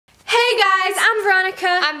guys, I'm Veronica.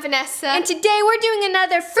 I'm Vanessa. And today we're doing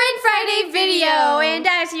another Friend Friday video. And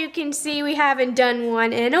as you can see, we haven't done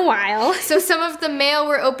one in a while. So some of the mail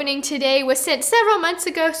we're opening today was sent several months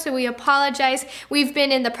ago, so we apologize. We've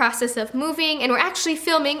been in the process of moving, and we're actually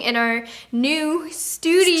filming in our new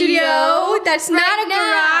studio. That's not a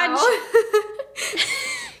garage.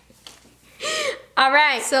 All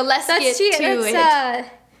right. So let's get to it.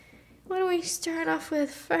 What do we start off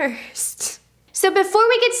with first? So before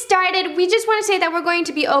we get started, we just want to say that we're going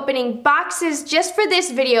to be opening boxes just for this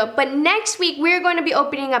video, but next week we're going to be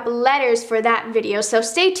opening up letters for that video, so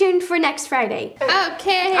stay tuned for next Friday.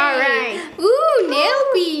 Okay. All right. Ooh, nail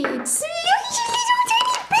beads.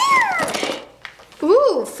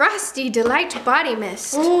 Ooh, Frosty Delight Body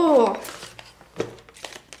Mist. Ooh.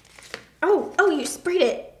 Oh, you sprayed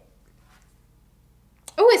it.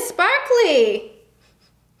 Oh, it's sparkly.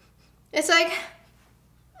 It's like...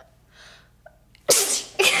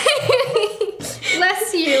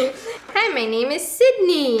 Bless you. Hi, my name is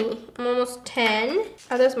Sydney. I'm almost 10.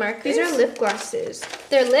 Are those markers? These are lip glosses.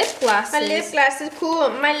 They're lip glosses. My lip gloss is cool.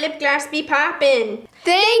 My lip gloss be poppin'.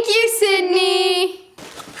 Thank you, Sydney.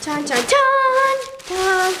 Dun, dun, dun.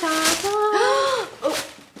 Dun, dun, dun. Oh.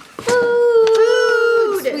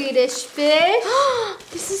 Food. Swedish fish.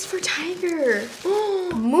 This is for Tiger.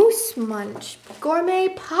 Moose Munch gourmet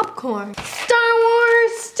popcorn. Star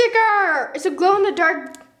Wars sticker. It's a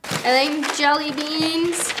glow-in-the-dark. I like jelly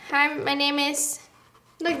beans. Hi, my name is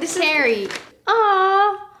This Carrie. Is...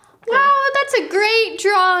 Aww. Wow, that's a great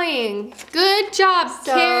drawing. Good job,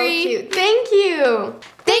 So Carrie. cute. Thank you.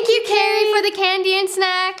 Thank you, Carrie, for the candy and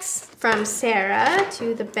snacks. From Sarah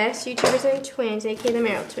to the best YouTubers and twins, aka the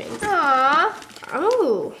Merrell twins. Aww.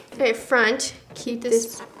 Oh. Okay, front. Keep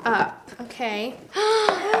this up. Okay.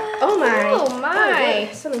 Oh my. Oh my.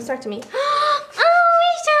 Oh, something stuck to me. Oh,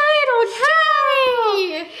 it's a little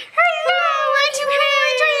Joey. Hello, we're two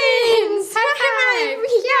Merrell twins. High five.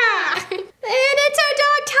 Yeah. And it's our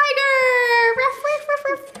dog, Tiger. Ruff, ruff, ruff,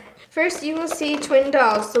 ruff. First, you will see twin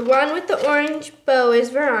dolls. The one with the orange bow is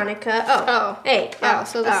Veronica. Oh. Hey. Oh,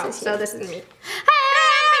 so this is so this is me.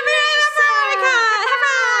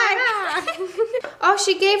 Oh,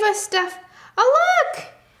 she gave us stuff. Oh, look.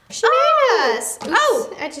 She made us. Oops,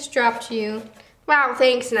 Oh. I just dropped you. Wow,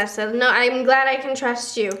 thanks, Nessa. No, I'm glad I can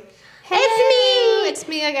trust you. Hey, it's me. It's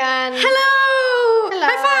me again. Hello. Hello.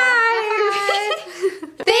 High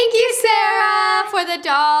five. Thank you, Sarah, for the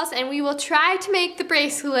dolls, and we will try to make the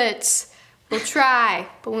bracelets. We'll try,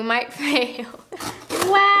 but we might fail.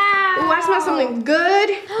 Wow. Ooh, I smell something good.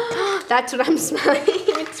 That's what I'm smelling.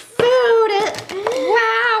 It's food.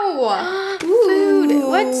 Wow. Food. Ooh.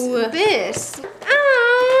 What's this?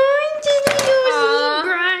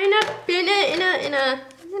 Grind up in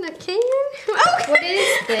a can. Oh. What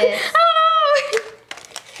is this? I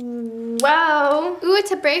don't know. Whoa. Ooh,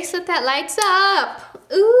 it's a bracelet that lights up.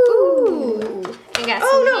 Ooh. I got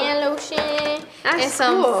some hand lotion That's and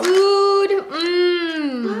some cool. food.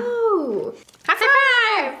 Mmm. Whoa. High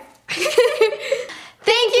five.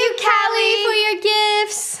 Thank you, Callie, for your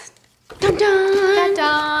gifts. Dun dun.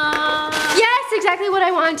 Ta-da. Yes, exactly what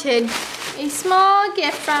I wanted. A small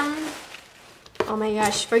gift from Oh my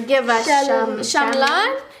gosh, forgive us,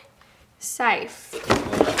 Shamlan Saif.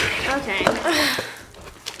 Okay.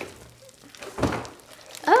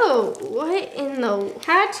 Oh, what in the...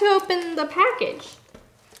 How to open the package?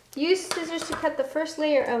 Use scissors to cut the first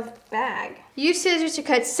layer of bag. Use scissors to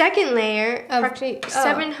cut second layer, approximately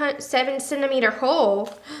 7 centimeter hole.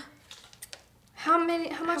 How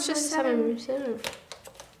much is 7?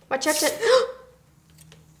 Watch out to...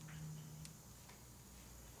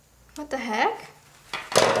 What the heck?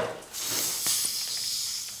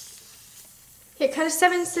 Here, cut a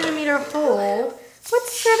 7 centimeter hole.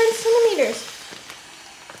 What's 7 centimeters?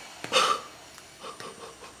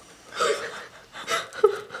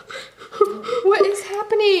 What is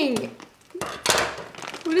happening?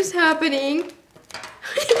 What is happening?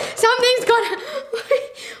 Something's gonna...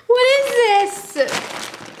 What is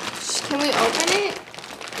this? Can we open it?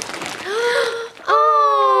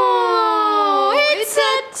 Oh, it's a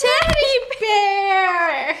teddy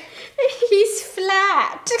bear. He's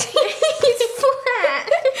flat. He's flat.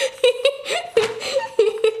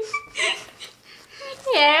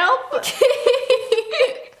 Help.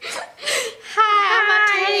 Hi, I'm a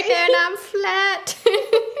teddy bear and I'm flat.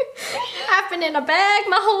 I've been in a bag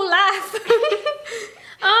my whole life.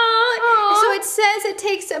 So it says it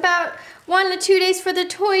takes about 1 to 2 days for the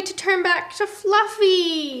toy to turn back to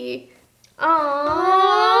fluffy.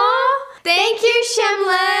 Aww. Thank you,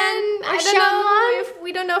 Shamlan.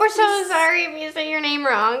 We don't know if We're so she's- sorry if you say your name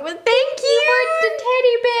wrong, but thank you for the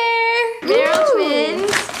teddy bear. Merrell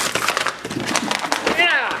twins.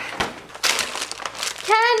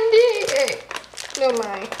 Oh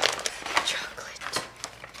my. Chocolate.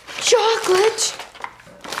 Chocolate!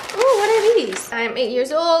 Oh, what are these? I'm 8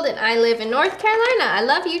 years old and I live in North Carolina. I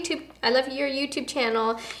love YouTube. I love your YouTube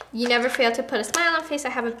channel. You never fail to put a smile on face. I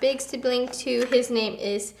have a big sibling too. His name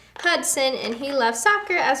is Hudson and he loves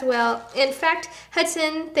soccer as well. In fact,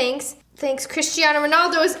 Hudson thinks Cristiano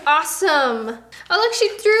Ronaldo is awesome. Oh look, she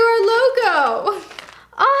threw our logo.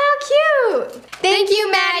 Oh, how cute. Thank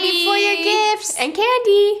you, Maddie, for your gifts. And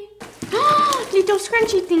candy. Little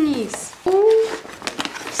scrunchy thingies. Oh,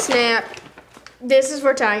 snap. This is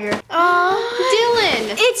for Tiger. Oh,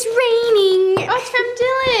 Dylan. It's raining. Oh, it's from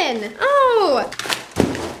Dylan. Oh.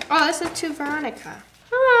 Oh, this is to Veronica.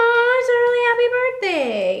 Oh, it's a really happy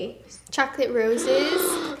birthday. Chocolate roses.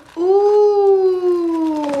 Ooh,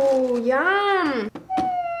 yum.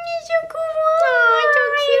 It's a koala. Oh, so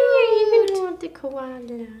cute. You want the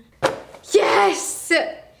koala. Yes.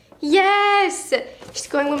 Yes! She's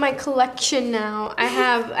going with my collection now. I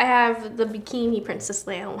have the bikini Princess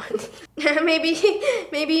Leia one.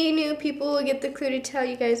 maybe new people will get the clue to tell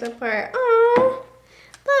you guys apart. Oh,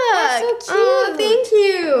 look! That's so cute. Oh, thank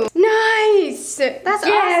you. Nice. That's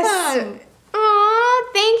awesome.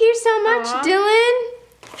 Oh, thank you so much, Dylan.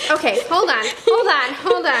 Okay, hold on.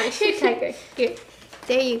 Here, Tiger. Here.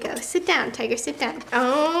 There you go. Sit down, Tiger. Sit down.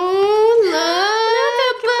 Oh, look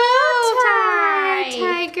a bow tie,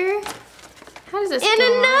 Tiger. How does this go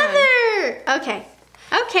another. Okay.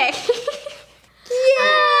 Yay!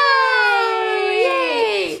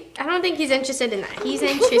 I don't think he's interested in that. He's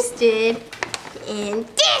interested in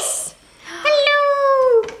this.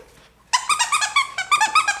 Hello.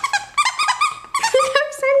 How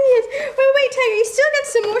exciting he is. Wait, Tiger, you still got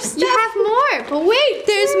some more stuff. You have more, but wait,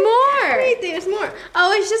 there's more. Wait, there's more.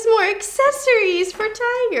 Oh, it's just more accessories for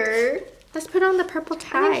Tiger. Let's put on the purple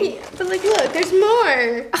tie. But like, look, there's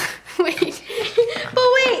more. Wait. But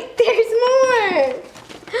wait, there's more.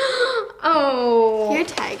 Oh. Here,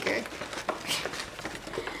 Tiger.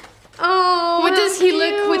 Oh, what does he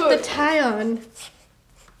look with the tie on?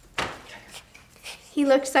 He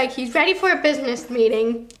looks like he's ready for a business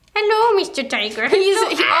meeting. Hello, Mr. Tiger. All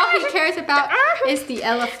he cares about is the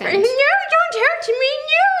elephant. No, don't touch me,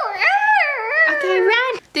 no. Okay,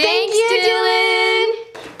 run. Thanks, Dylan.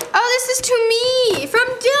 Oh, this is to me from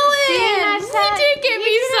Dylan. He did give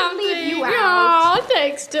me something. Oh,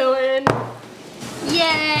 thanks, Dylan.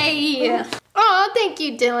 Yay. Oh, thank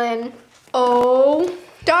you, Dylan. Oh,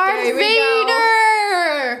 Darth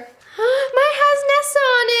Vader. Mine has Nessa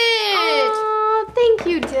on it. Oh, thank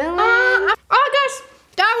you, Dylan. Oh, I got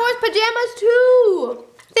Star Wars pajamas too.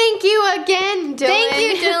 Thank you again, Dylan. Thank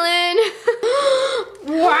you, Dylan.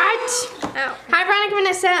 What? Oh. Hi, Veronica,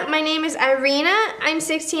 Vanessa. My name is Irina. I'm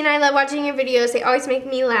 16. I love watching your videos. They always make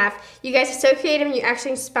me laugh. You guys are so creative and you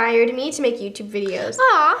actually inspired me to make YouTube videos.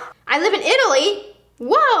 Aw. I live in Italy.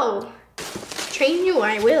 Whoa. Train you,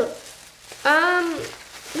 I will.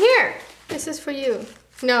 Here. This is for you.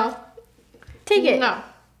 No. Take it. No.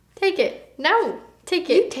 Take it. No. Take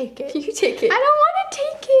it. You take it. You take it. I don't want to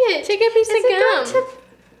take it. Take a piece of gum.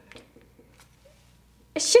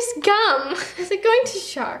 It's just gum. Is it going to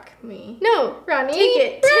shock me? No, Ronnie. Take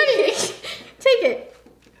it. Ronnie. Take it.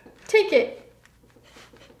 Take it.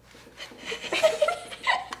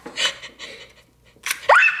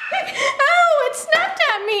 Ow, it snapped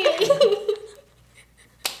at me.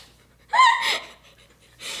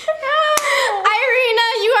 Irina,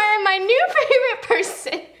 you are my new favorite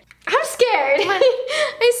person. I'm scared.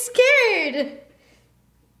 I'm scared.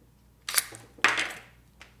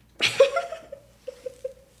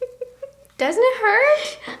 Doesn't it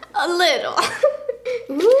hurt? A little.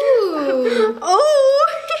 Ooh. Oh.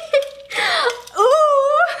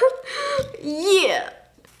 Ooh. Yeah.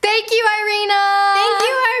 Thank you, Irina. Thank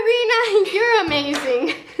you, Irina. You're amazing.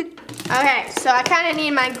 Okay, so I kind of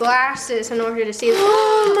need my glasses in order to see this.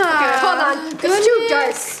 Oh my. Okay, hold on. Goodness. It's too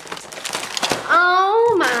dark.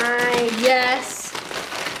 Oh my. Yes.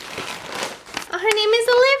 Oh, her name is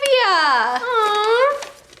Olivia. Aww.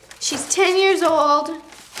 She's 10 years old.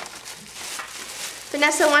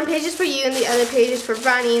 Vanessa, one page is for you and the other page is for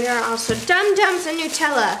Ronnie. There are also Dum-Dums and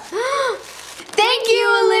Nutella. Thank you,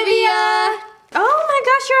 Olivia. Oh my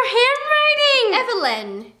gosh, your handwriting.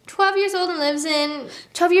 Evelyn, 12 years old and lives in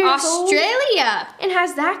Australia. And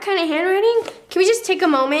has that kind of handwriting? Can we just take a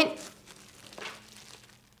moment?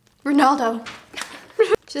 Ronaldo.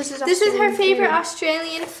 This is her favorite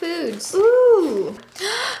Australian foods. Ooh.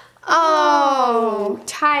 Oh,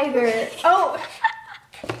 Tiger. Oh.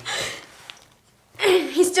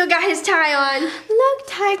 He still got his tie on. Look,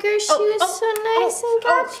 Tiger, she was so nice and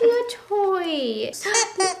got you a toy.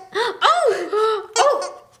 Oh!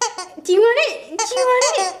 Do you want it? Do you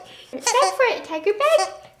want it? Beg for it, Tiger. Beg.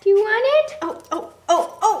 Do you want it? Oh.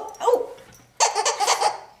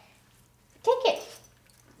 Take it.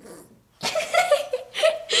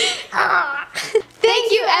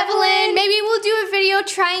 Thank you, Evelyn. Maybe we'll do a video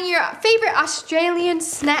trying your favorite Australian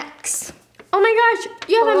snacks. Oh my gosh,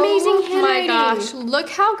 you have amazing handwriting. Oh my gosh, look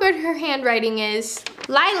how good her handwriting is.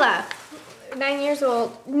 Lila, 9 years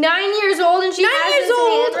old. 9 years old and she has this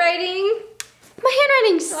handwriting. My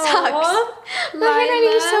handwriting sucks. My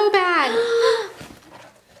handwriting is so bad.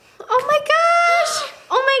 Oh my gosh.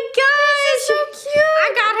 Oh my gosh. So cute. I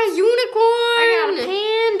got a unicorn. I got a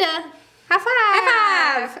panda. High five.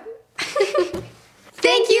 High five.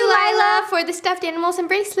 Thank you, Lila, for the stuffed animals and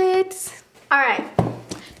bracelets. All right.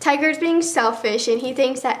 Tiger's being selfish and he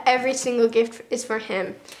thinks that every single gift is for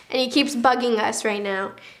him. And he keeps bugging us right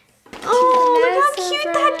now. Oh, look how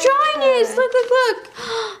cute that drawing is. Look.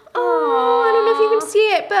 Oh, I don't know if you can see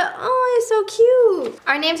it, but oh, it's so cute.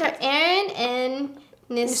 Our names are Aaron and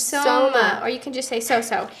Nisoma, or you can just say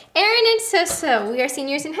So-So. Aaron and So-So, we are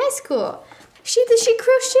seniors in high school. She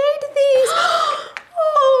crocheted these.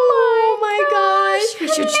 Oh my gosh. We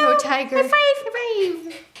should show Tiger. High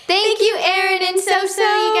five. Thank you, Aaron and So-So.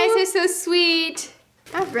 You guys are so sweet.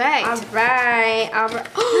 All right.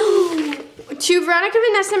 To Veronica,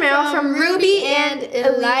 Vanessa, Merrell from Ruby and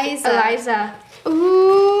Eliza.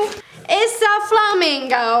 Ooh. It's a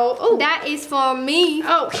flamingo. Ooh. That is for me.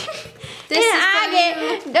 Oh. This is I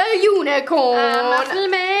get the unicorn. I'm a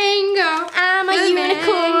flamingo. I'm a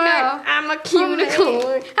unicorn. I'm a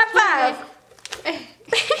unicorn. High five.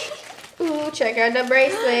 Ooh, check out the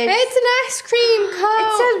bracelet. It's an ice cream cone.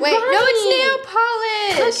 It says Wait, Ronnie. no, it's nail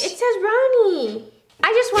polish. Look, it says Ronnie.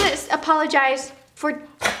 I just want to apologize for...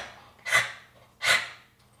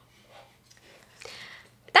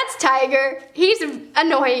 That's Tiger. He's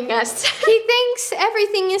annoying us. He thinks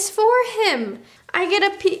everything is for him. I get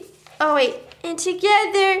a piece. Oh, wait. And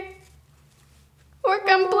together, we're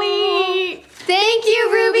complete. Thank you,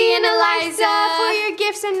 Ruby and Eliza, for your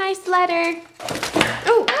gifts and nice letter.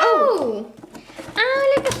 Oh,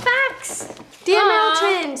 look at facts. Dear Merrell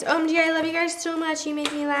twins, OMG, I love you guys so much. You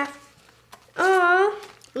make me laugh. Aw,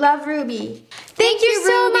 love Ruby. Thank you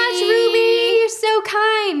so much, Ruby. You're so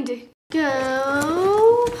kind. Go.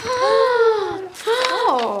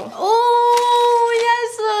 Oh,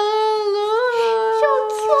 yes.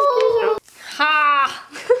 Ha.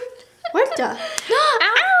 What the? Ow,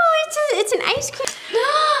 it's an ice cream.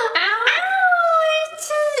 Ow,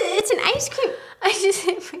 it's an ice cream. I just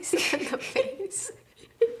hit myself in the face.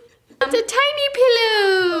 It's a tiny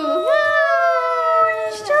pillow. Oh,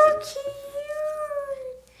 you're so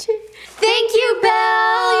cute. Thank you,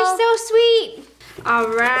 Belle. You're so sweet. All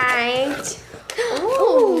right.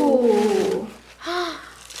 Ooh.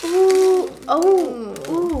 Ooh.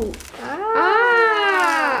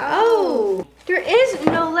 Oh. There is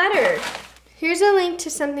no letter. Here's a link to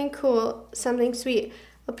something cool, something sweet.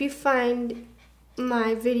 Hope you find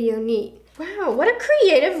my video neat. Wow, what a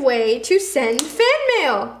creative way to send fan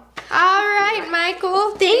mail. All right,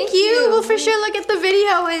 Michael. Thank you. We'll for sure look at the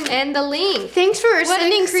video and the link. Thanks for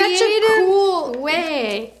sending such a cool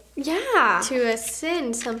way. Yeah. To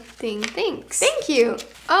send something. Thanks. Thank you.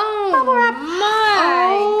 Oh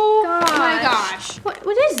my gosh.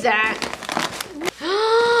 What is that?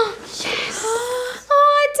 Yes.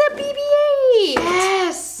 Oh, it's a BB-8.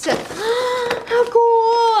 Yes. How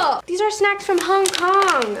cool. These are snacks from Hong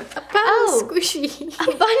Kong. A bun squishy. A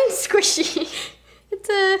bun squishy. It's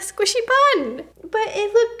a squishy bun. But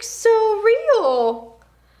it looks so real.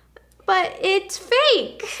 But it's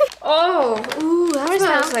fake. Ooh, that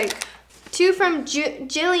smells like. Two from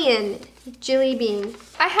Jillian. Jilly Bean.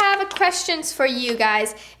 I have questions for you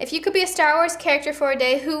guys. If you could be a Star Wars character for a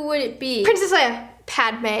day, who would it be? Princess Leia.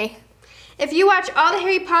 Padme. If you watch all the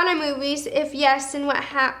Harry Potter movies, if yes, then what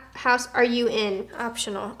house are you in?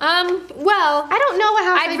 Optional. Well, I don't know what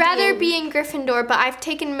house I'd rather be in Gryffindor, but I've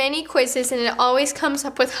taken many quizzes and it always comes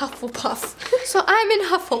up with Hufflepuff. So I'm in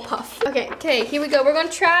Hufflepuff. Okay, here we go. We're gonna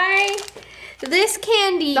try this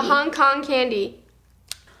candy. The Hong Kong candy.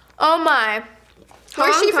 Oh my.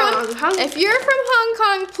 Where's she from? If you're from Hong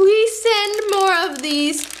Kong, please send more of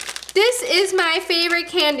these. This is my favorite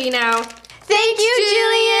candy now. Thank you,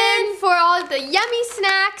 Jillian, for all the yummy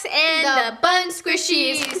snacks and the bun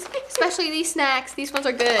squishies. Especially these snacks. These ones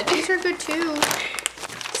are good. These are good too.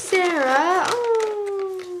 Sarah.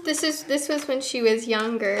 Oh. This was when she was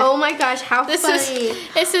younger. Oh my gosh, how funny.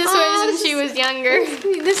 This is when she was younger.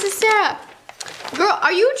 This is Sarah. Girl,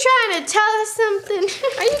 are you trying to tell us something?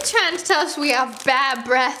 Are you trying to tell us we have bad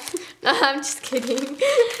breath? No, I'm just kidding.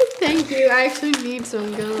 Thank you. I actually need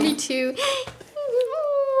some gum. Me too.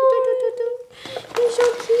 You're so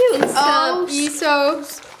cute. some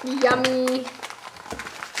Isos. Yummy.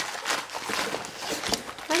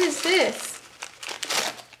 What is this?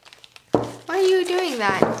 Why are you doing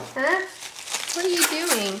that? Huh? What are you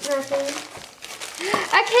doing? Nothing.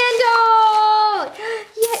 A candle!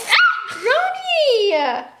 Yeah. Ah!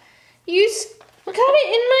 Ronnie! You got it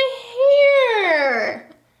in my hair.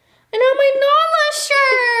 And on my Nala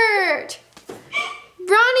shirt.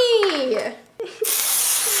 Ronnie!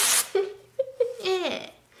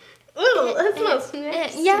 Ooh, that smells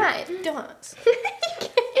nasty. Yeah, it does.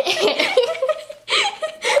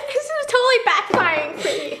 This is totally backfiring for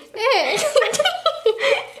you.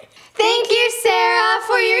 Thank you, Sarah,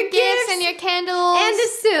 for your gifts and your candles. And the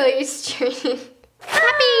silly string.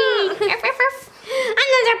 Puppy!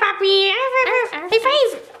 Another puppy! High five!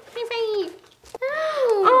 High five!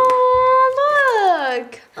 Oh,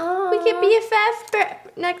 look! We get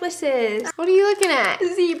BFF necklaces. What are you looking at?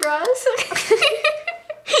 Zebras.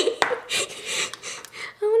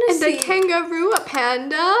 I want to see. And a kangaroo, a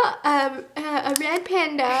panda, a red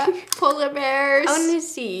panda, polar bears. I want to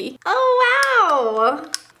see. Oh, wow.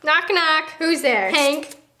 Knock, knock. Who's there?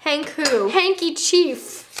 Hank. Hank who? Hanky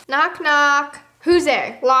Chief. Knock, knock. Who's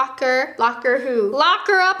there? Locker. Locker who? Lock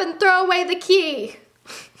her up and throw away the key.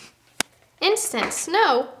 Instant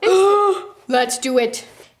snow. Let's do it.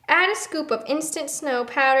 Add a scoop of instant snow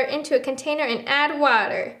powder into a container and add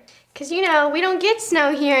water. Because, you know, we don't get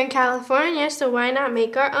snow here in California, so why not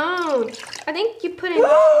make our own? I think you put in...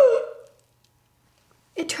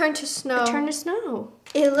 It turned to snow. It turned to snow.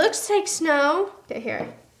 It looks like snow.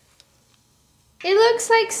 Here. It looks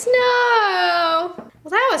like snow. Well,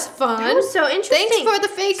 that was fun. That was so interesting. Thanks for the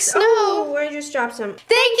fake snow. Oh, I just dropped some.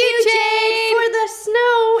 Thank you, Jade, for the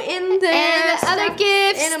snow in there. And the other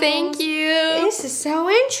gifts. Animals. Thank you. This is so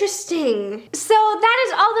interesting. So that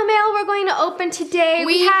is all the mail we're going to open today.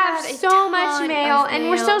 We have a so much ton mail, of and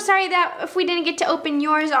we're mail. so sorry that if we didn't get to open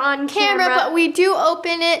yours on camera, But we do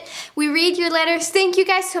open it. We read your letters. Thank you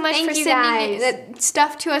guys so much Thank for you sending guys. that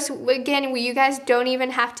stuff to us. Again, you guys don't even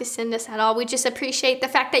have to send us at all. We just appreciate the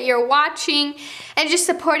fact that you're watching and just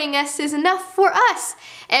supporting us is enough for us.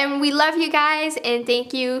 And we love you guys, and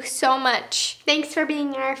thank you so much. thanks for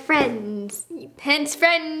being our friends. Hence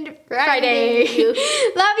Friend Friday. Friday.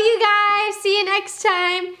 Love you guys. See you next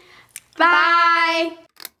time. Bye.